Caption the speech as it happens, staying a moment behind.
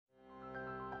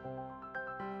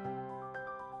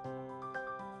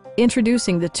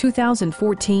Introducing the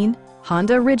 2014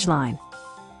 Honda Ridgeline.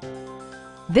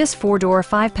 This four-door,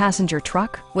 five-passenger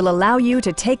truck will allow you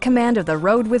to take command of the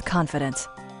road with confidence.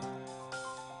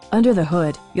 Under the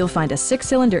hood, you'll find a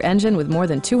six-cylinder engine with more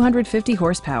than 250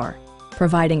 horsepower,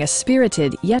 providing a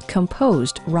spirited yet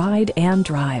composed ride and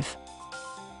drive.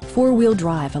 Four-wheel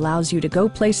drive allows you to go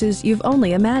places you've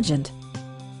only imagined.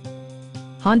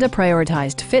 Honda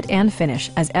prioritized fit and finish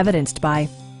as evidenced by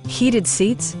heated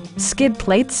seats, skid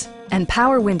plates, and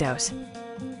power windows.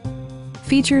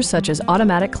 Features such as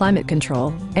automatic climate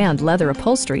control and leather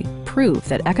upholstery prove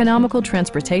that economical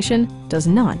transportation does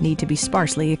not need to be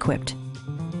sparsely equipped.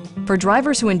 For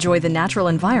drivers who enjoy the natural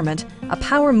environment, a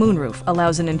power moonroof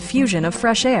allows an infusion of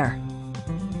fresh air.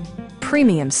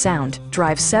 Premium sound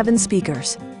drives 7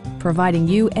 speakers, providing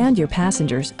you and your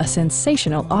passengers a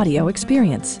sensational audio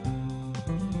experience.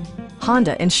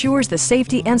 Honda ensures the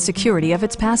safety and security of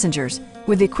its passengers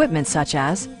with equipment such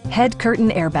as head curtain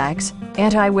airbags,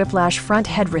 anti-whiplash front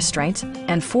head restraints,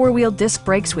 and four-wheel disc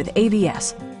brakes with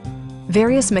ABS.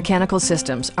 Various mechanical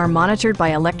systems are monitored by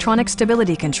electronic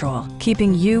stability control,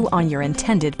 keeping you on your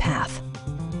intended path.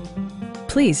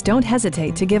 Please don't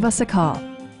hesitate to give us a call.